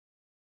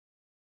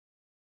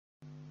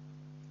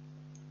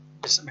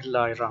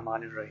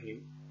Bismillahirrahmanirrahim.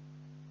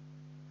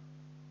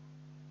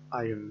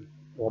 I am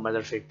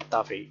Rafique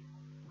Pitafi,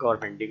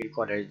 Government Degree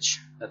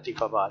College,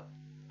 Latifabad,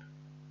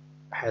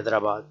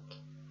 Hyderabad.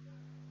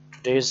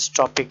 Today's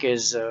topic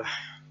is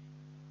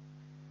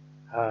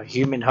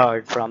human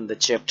heart from the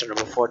chapter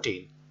number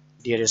 14.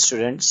 Dear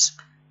students,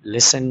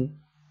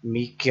 listen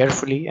me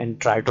carefully and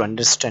try to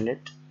understand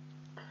it.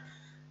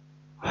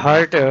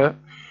 Heart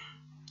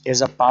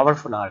is a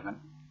powerful organ.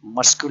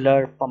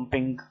 Muscular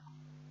pumping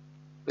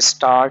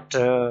start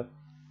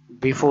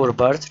before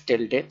birth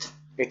till death.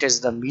 It is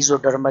the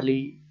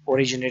mesodermally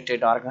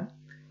originated organ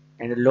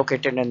and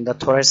located in the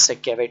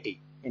thoracic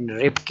cavity in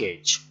rib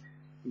cage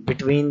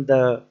between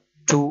the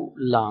two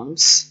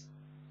lungs.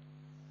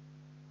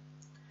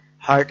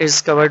 Heart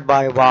is covered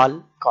by a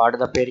wall called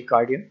the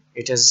pericardium.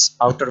 It is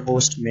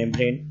outermost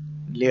membrane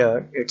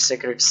layer. It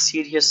secretes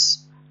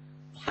serious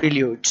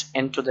fluid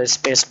into the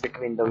space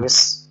between the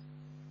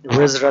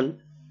visceral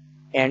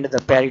and the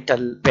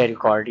parietal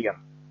pericardium.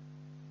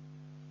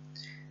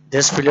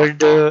 This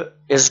fluid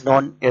is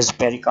known as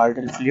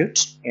pericardial fluid,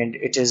 and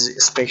it is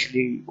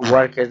especially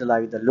worked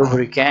like the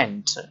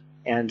lubricant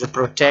and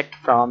protect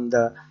from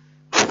the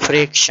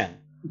friction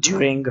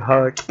during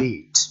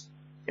heartbeat.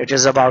 It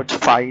is about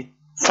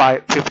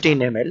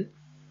 15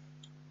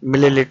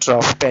 milliliter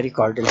of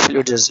pericardial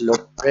fluid is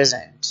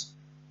present.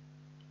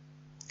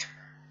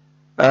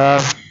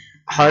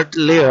 Heart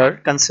layer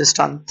consists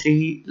on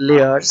 3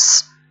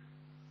 layers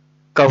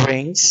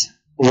coverings.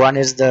 One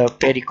is the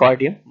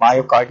pericardium,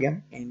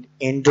 myocardium, and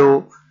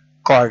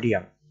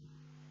endocardium.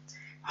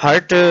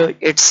 Heart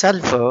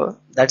itself,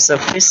 that's a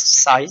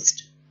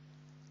fist-sized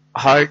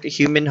heart.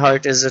 Human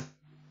heart is a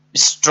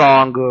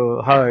strong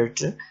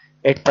heart.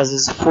 It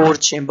possesses 4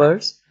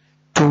 chambers,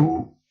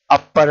 2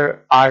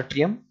 upper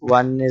atrium.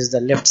 One is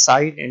the left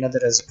side,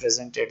 another is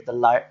present at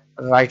the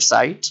right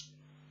side,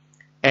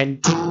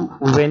 and 2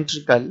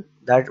 ventricle.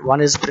 That one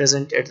is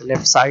present at the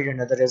left side,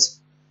 another is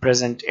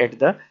present at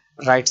the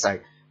right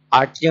side.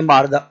 Atrium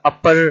are the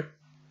upper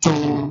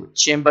 2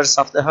 chambers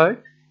of the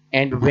heart,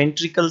 and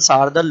ventricles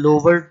are the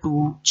lower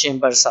 2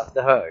 chambers of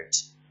the heart.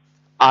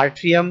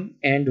 Atrium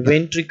and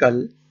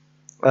ventricle,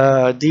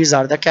 these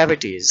are the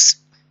cavities.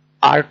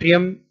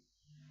 Atrium,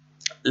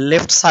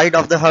 left side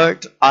of the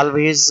heart,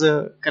 always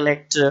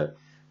collect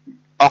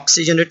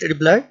oxygenated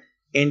blood,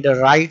 and the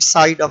right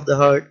side of the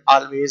heart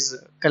always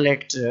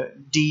collect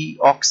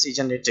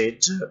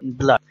deoxygenated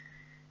blood.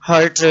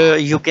 Heart,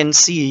 you can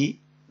see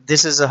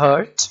this is a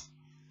heart.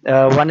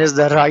 One is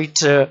the right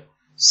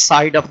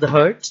side of the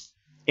heart,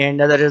 and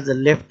other is the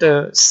left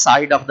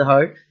side of the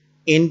heart.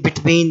 In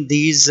between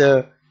these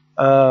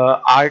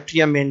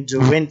atrium and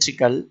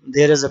ventricle,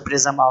 there is a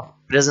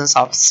presence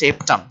of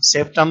septum.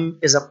 Septum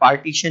is a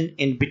partition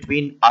in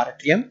between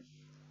atrium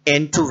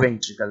and 2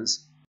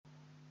 ventricles.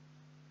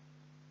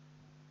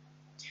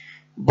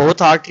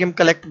 Both atrium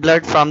collect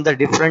blood from the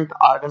different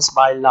organs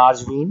by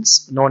large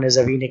veins known as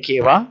a vena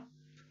cava.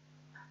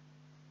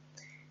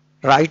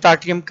 Right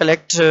atrium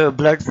collect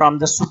blood from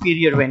the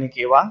superior vena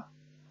cava,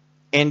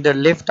 and the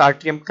left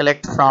atrium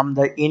collect from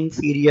the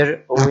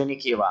inferior vena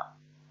cava.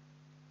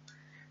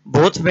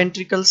 Both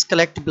ventricles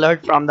collect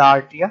blood from the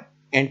arteria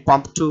and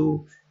pump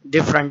to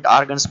different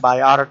organs by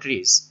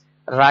arteries.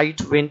 Right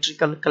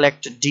ventricle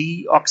collect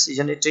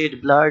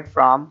deoxygenated blood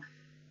from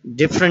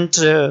different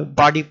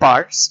body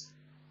parts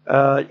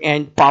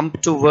and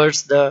pump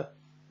towards the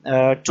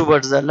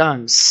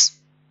lungs.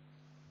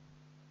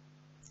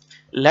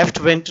 Left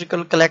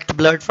ventricle collect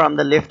blood from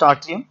the left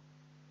atrium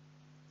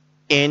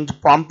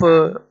and pump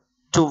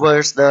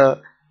towards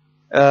the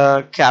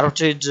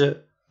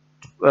carotid,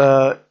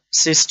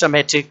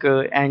 systematic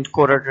and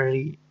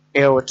coronary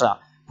aorta.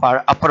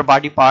 For upper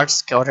body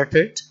parts,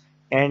 carotid,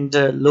 and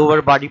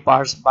lower body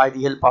parts by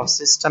the help of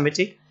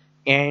systematic,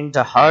 and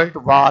the heart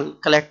wall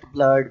collect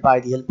blood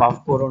by the help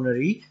of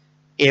coronary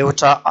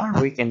aorta,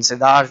 or we can say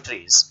the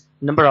arteries.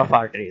 Number of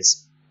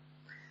arteries.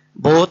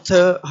 Both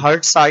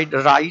heart side,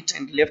 right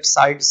and left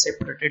side,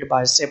 separated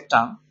by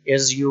septum,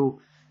 as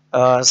you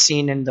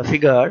seen in the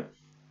figure.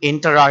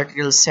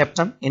 Interarterial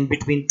septum in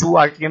between 2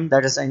 atrium,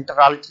 that is the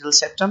interarterial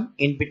septum.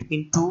 In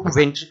between 2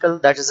 ventricle,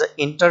 that is the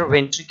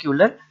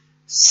interventricular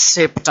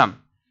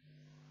septum.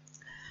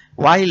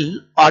 While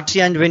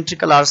artery and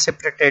ventricle are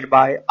separated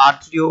by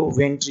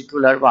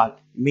arterioventricular wall,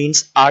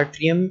 means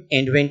atrium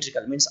and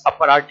ventricle, means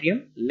upper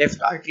atrium,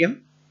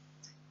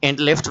 and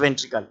left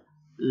ventricle.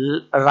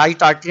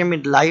 Right atrium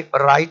and right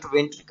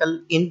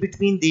ventricle, in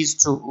between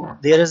these 2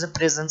 there is a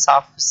presence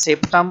of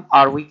septum,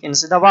 or we can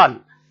say the wall,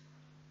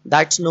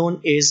 that's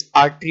known as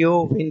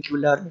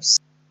arterioventricular.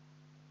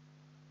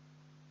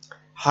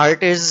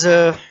 Heart is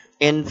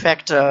in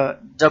fact a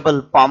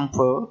double pump.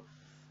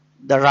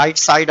 The right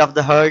side of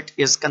the heart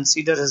is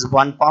considered as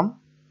one pump,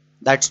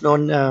 that's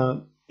known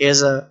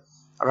as a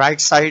right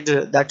side,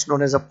 that's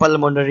known as a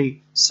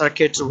pulmonary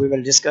circuit, we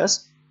will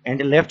discuss, and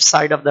the left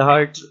side of the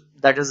heart,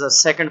 that is a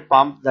second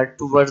pump, that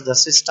towards the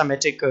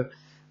systematic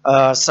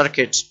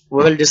circuit.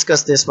 We will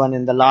discuss this one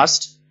in the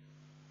last.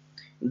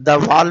 The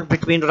wall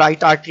between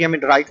right atrium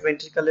and right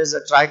ventricle is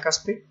a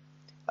tricuspid,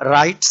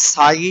 Right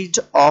side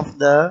of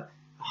the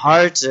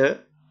heart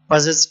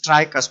possesses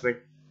tricuspid.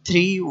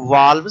 Three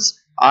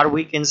valves, or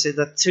we can say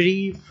the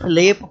three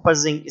flap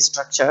puzzing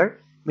structure,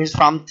 means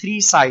from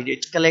three side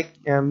it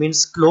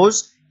means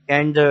close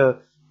and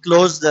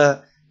close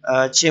the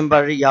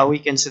chamber. Yeah, we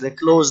can say the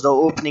close the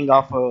opening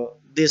of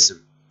this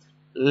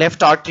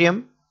left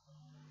atrium.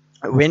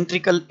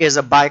 Ventricle is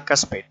a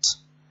bicuspid.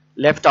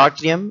 Left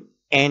atrium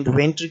and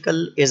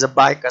ventricle is a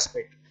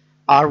bicuspid,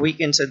 or we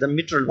can say the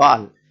mitral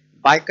valve.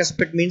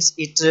 Bicuspid means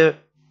it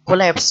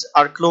collapse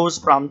or close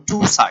from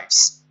two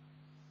sides.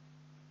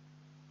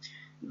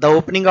 The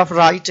opening of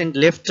right and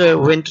left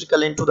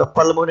ventricle into the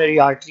pulmonary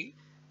artery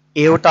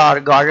aorta are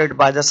guarded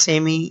by the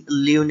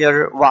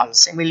semi-lunar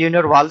valves.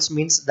 Semi-lunar valves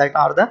means that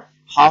are the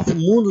half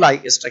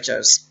moon-like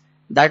structures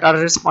that are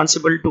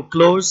responsible to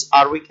close,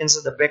 or we can say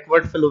the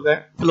backward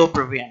flow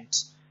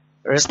prevent.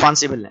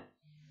 Responsible.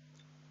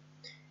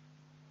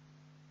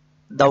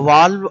 The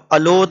valve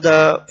allow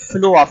the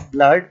flow of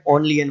blood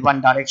only in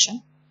one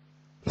direction,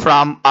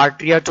 from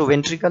arteria to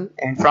ventricle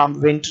and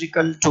from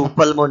ventricle to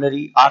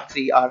pulmonary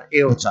artery or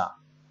aorta.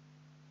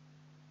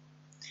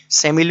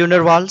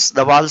 Semilunar valves,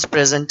 the valves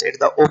present at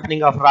the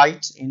opening of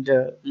right and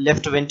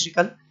left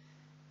ventricle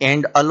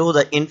and allow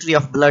the entry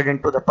of blood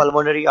into the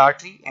pulmonary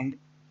artery and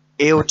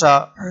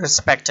aorta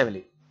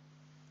respectively.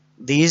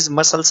 These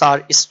muscles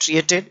are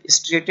striated.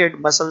 Striated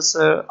muscles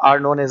are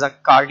known as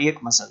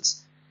cardiac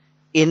muscles.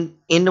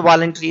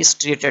 Involuntary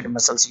striated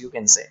muscles, you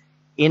can say.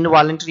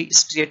 Involuntary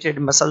striated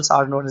muscles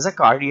are known as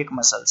cardiac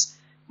muscles.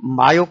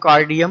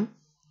 Myocardium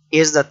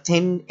is the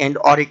thin and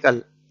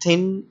auricle.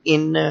 Thin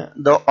in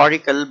the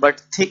auricle but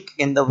thick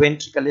in the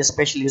ventricle,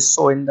 especially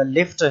so in the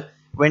left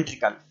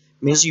ventricle.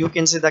 Means you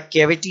can say the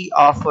cavity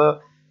of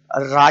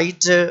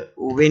right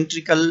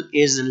ventricle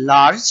is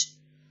large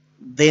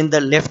than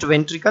the left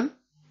ventricle,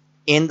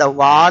 and the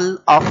wall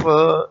of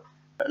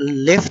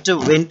left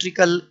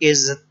ventricle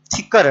is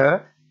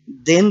thicker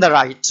than the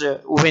right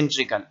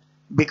ventricle,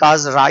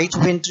 because right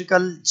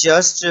ventricle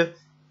just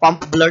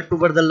pump blood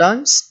toward the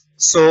lungs,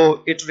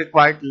 so it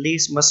required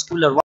less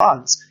muscular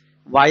walls,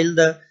 while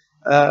the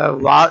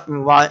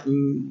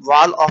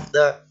wall of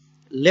the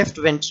left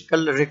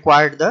ventricle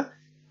required the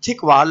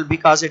thick wall,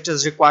 because it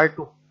is required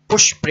to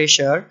put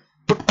pressure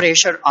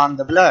on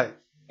the blood,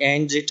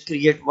 and it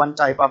create one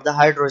type of the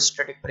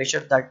hydrostatic pressure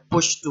that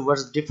push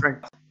towards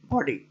different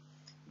body.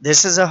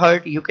 This is a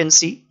heart, you can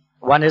see.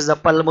 One is the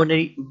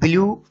pulmonary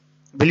blue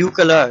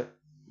colored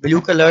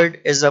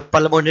is a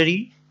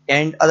pulmonary,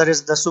 and other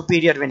is the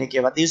superior vena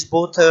cava. These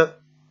both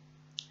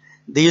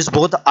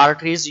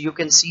arteries you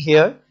can see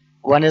here.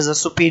 One is the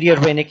superior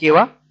vena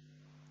cava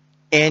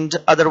and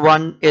other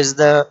one is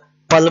the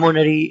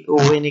pulmonary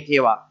vena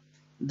cava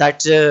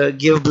that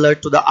give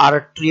blood to the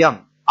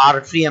atrium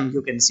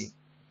you can see.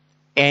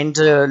 And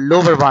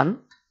lower one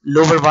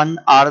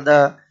are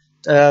the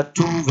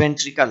two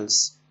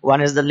ventricles.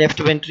 One is the left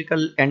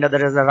ventricle and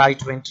other is the right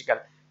ventricle.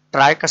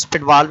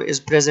 Tricuspid valve is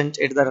present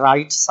at the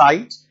right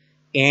side,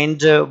 and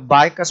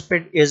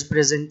bicuspid is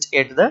present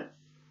at the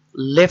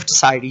left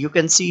side. You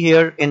can see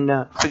here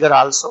in figure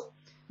also.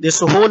 This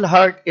whole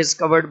heart is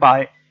covered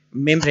by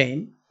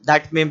membrane.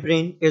 That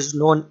membrane is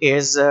known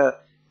as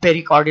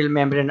pericardial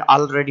membrane.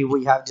 Already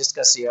we have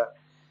discussed here.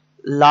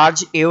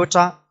 Large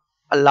aorta,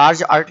 a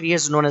large artery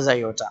is known as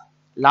aorta.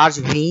 Large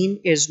vein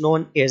is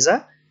known as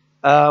a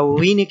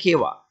vena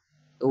cava.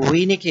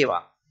 Vena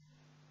cava.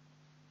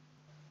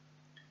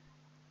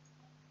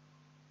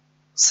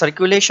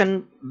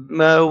 Circulation,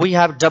 we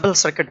have double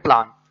circuit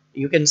plan.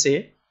 You can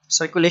say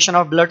circulation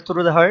of blood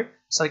through the heart.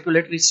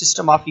 Circulatory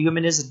system of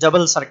human is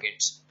double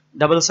circuit.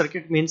 Double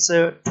circuit means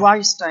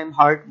twice time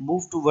heart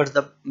move towards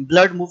the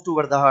blood move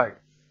toward the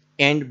heart,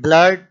 and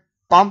blood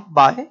pumped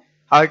by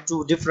heart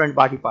to different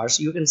body parts.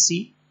 You can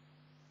see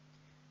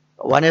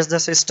one is the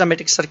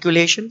systematic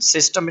circulation.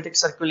 Systematic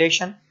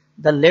circulation,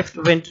 the left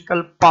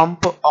ventricle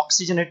pump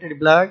oxygenated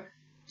blood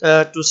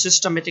to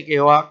systematic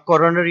aorta,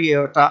 coronary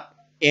aorta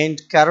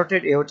and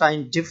carotid aorta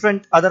in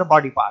different other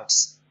body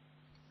parts.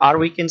 Or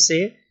we can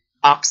say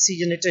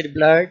oxygenated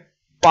blood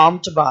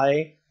pumped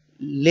by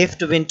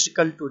left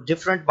ventricle to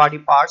different body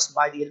parts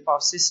by the help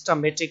of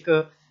systematic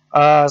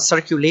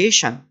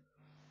circulation.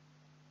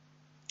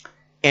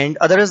 And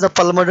other is the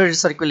pulmonary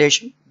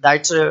circulation,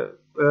 that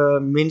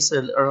means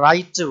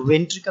right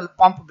ventricle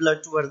pump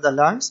blood towards the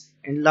lungs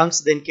and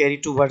lungs then carry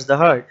towards the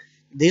heart.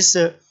 This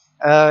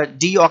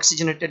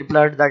deoxygenated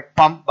blood that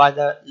pumped by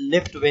the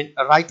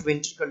right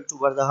ventricle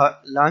towards the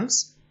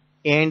lungs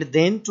and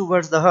then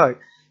towards the heart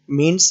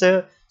means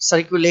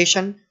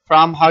circulation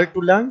from heart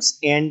to lungs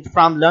and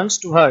from lungs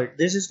to heart.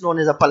 This is known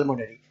as a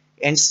pulmonary.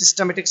 And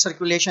systematic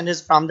circulation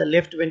is from the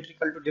left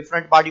ventricle to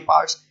different body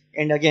parts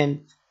and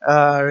again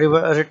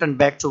return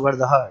back toward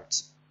the heart.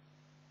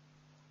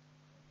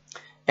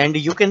 And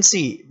you can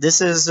see this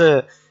is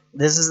the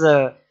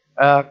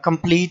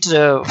complete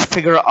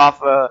figure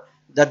of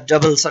the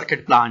double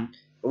circuit plan.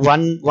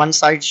 One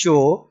side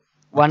you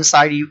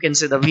can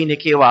see the vena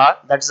cava,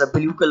 that's the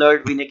blue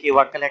colored vena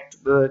cava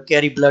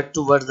carry blood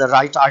towards the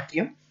right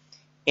atrium,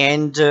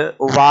 and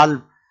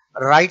valve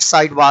right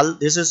side wall,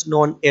 this is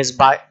known as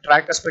by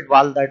tricuspid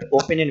wall, that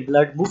open and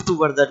blood move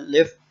toward the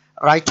left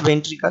right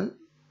ventricle,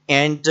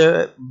 and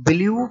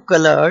blue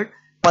colored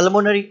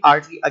pulmonary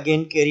artery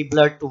again carry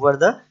blood toward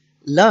the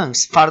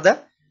lungs for the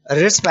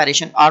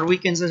respiration, or we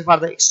can say for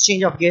the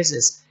exchange of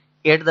gases.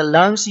 At the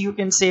lungs, you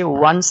can say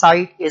one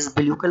side is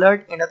blue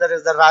colored, another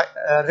is the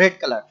red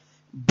color.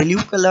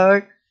 Blue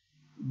colored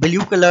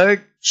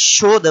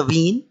show the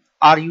vein,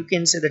 or you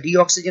can say the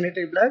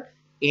deoxygenated blood,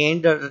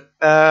 and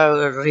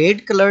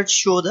red colored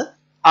show the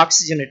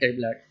oxygenated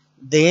blood.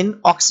 Then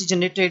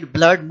oxygenated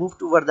blood move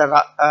toward the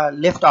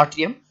left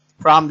atrium,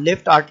 from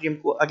left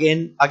atrium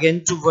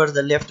again toward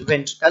the left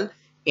ventricle,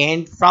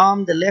 and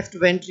from the left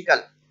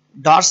ventricle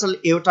dorsal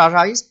aorta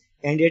rise,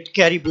 and it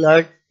carry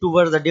blood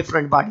toward the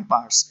different body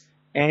parts.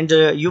 And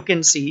you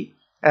can see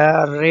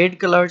red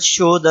color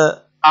show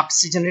the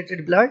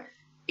oxygenated blood,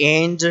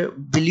 and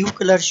blue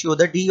color show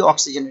the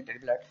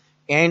deoxygenated blood.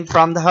 And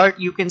from the heart,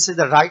 you can see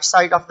the right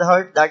side of the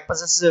heart that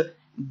possesses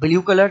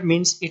blue color,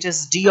 means it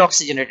is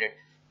deoxygenated,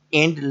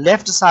 and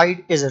left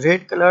side is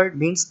red color,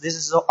 means this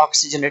is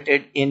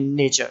oxygenated in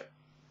nature.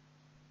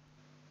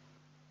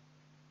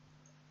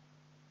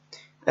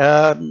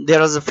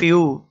 There are a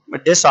few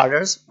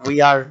disorders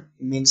we are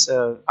means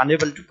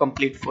unable to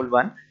complete full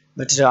one,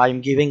 but I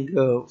am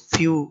giving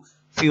few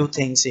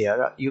things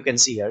here. You can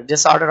see here: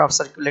 disorder of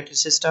circulatory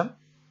system,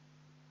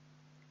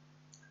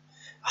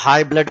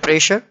 high blood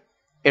pressure.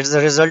 It's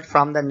the result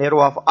from the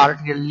narrow of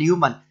arterial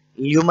lumen.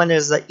 Lumen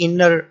is the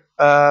inner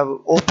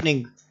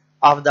opening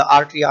of the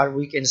artery, or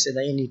we can say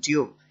the inner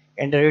tube,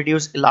 and the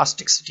reduced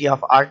elasticity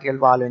of arterial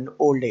wall in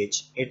old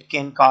age. It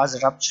can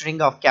cause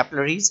rupturing of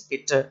capillaries.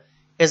 It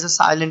is a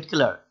silent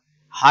killer.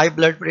 High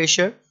blood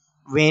pressure,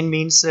 when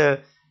means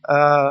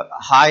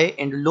high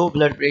and low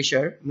blood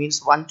pressure,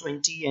 means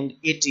 120 and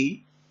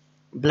 80.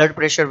 Blood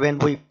pressure when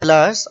we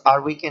plus,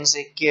 or we can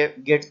say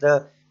get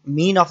the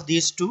mean of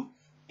these two,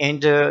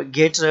 and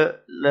get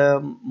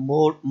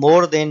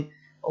more than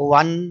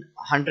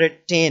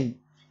 110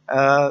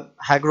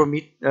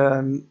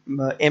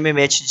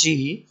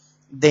 mmHg,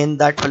 then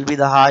that will be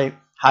the high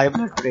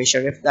blood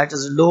pressure. If that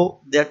is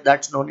low,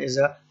 that's known as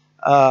a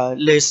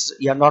less,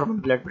 yeah, normal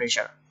blood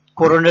pressure.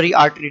 Coronary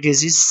artery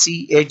disease,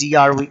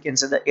 CADR, we can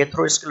say the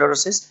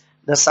atherosclerosis.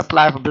 The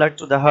supply of blood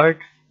to the heart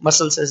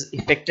muscles is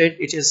affected.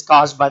 It is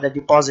caused by the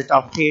deposit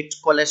of fat,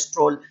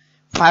 cholesterol,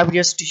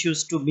 fibrous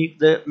tissues to make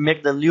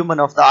the lumen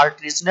of the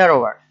arteries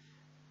narrower.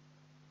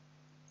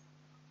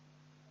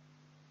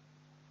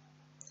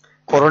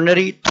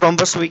 Coronary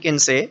thrombus, we can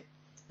say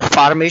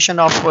formation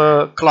of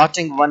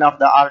clotting one of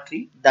the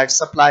artery that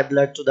supply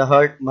blood to the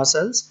heart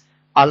muscles,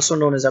 also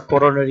known as a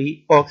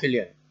coronary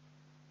occlusion.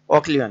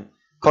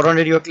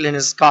 Coronary occlusion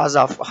is cause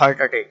of heart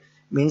attack,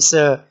 means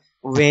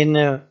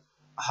when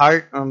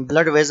heart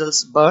blood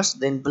vessels burst,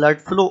 then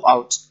blood flow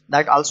out,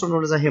 that also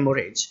known as a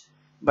hemorrhage.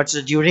 But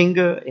during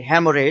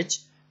hemorrhage,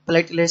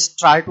 platelets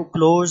try to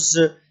close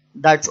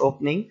that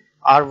opening,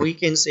 or we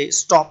can say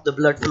stop the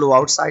blood flow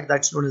outside,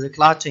 that's known as a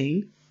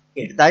clotting.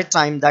 At that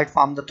time, that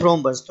form the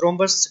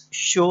thrombus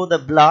show the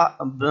blood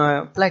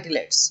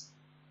platelets.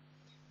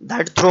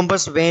 That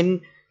thrombus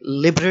when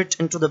liberate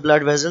into the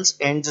blood vessels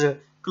and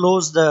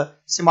close the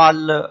small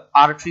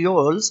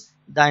arterioles,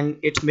 then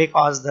it may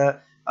cause the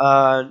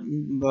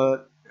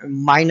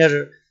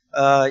minor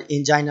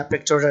angina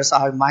pectoris,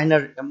 or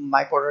minor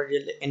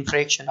myocardial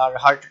infarction or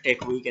heart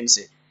attack, we can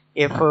say.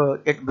 If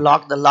it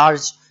block the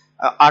large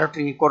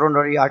artery,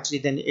 coronary artery,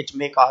 then it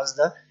may cause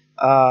the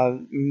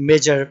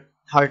major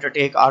heart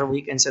attack, or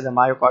we can say the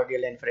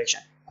myocardial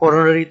infarction.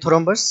 Coronary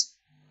thrombus,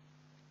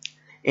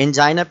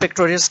 angina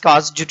pectoris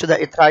caused due to the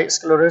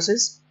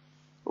atherosclerosis,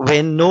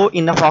 when no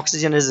enough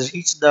oxygen is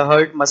reached the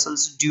heart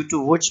muscles, due to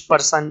which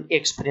person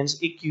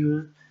experience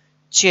acute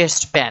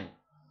chest pain.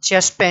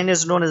 Chest pain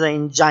is known as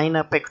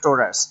angina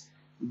pectoris.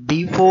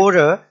 Before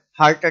a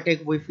heart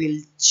attack, we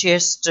feel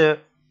chest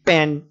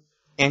pain,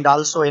 and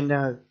also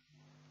in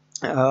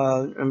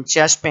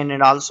chest pain,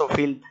 and also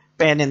feel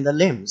pain in the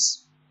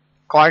limbs.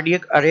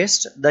 Cardiac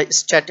arrest, the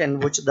state in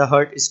which the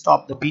heart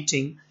stops the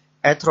beating.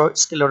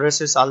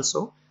 Atherosclerosis,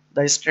 also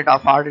the state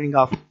of hardening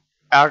of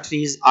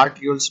arteries,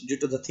 arterioles due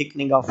to the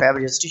thickening of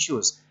fibrous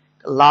tissues.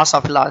 Loss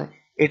of blood,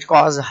 it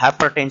causes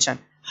hypertension.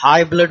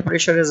 High blood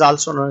pressure is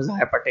also known as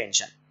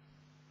hypertension.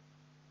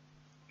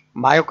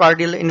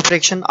 Myocardial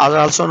infarction are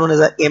also known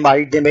as a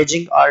MI,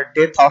 damaging or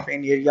death of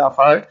an area of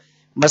heart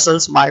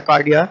muscles,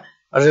 myocardia,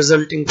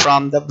 resulting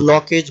from the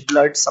blockage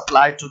blood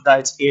supply to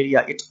that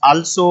area. It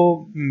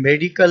also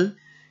medical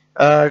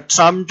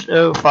term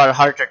for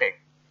heart attack.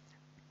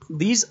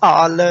 These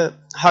all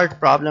heart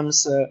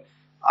problems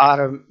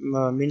are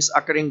means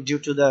occurring due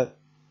to the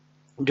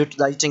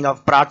eating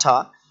of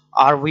paratha,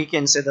 or we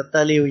can say the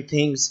tali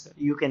things,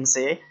 you can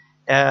say,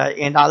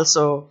 and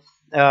also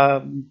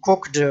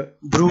cooked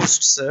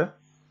bruised,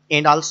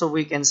 and also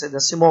we can say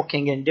the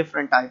smoking and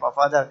different type of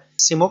other.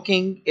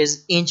 Smoking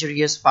is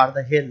injurious for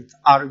the health,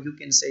 or you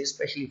can say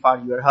especially for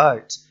your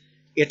heart.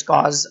 It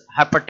causes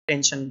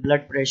hypertension,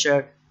 blood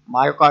pressure,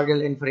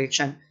 myocardial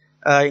infarction,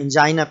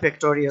 angina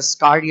pectoris,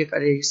 cardiac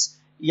arrest.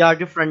 yeah,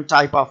 different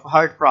type of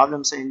heart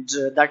problems, and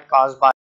that caused by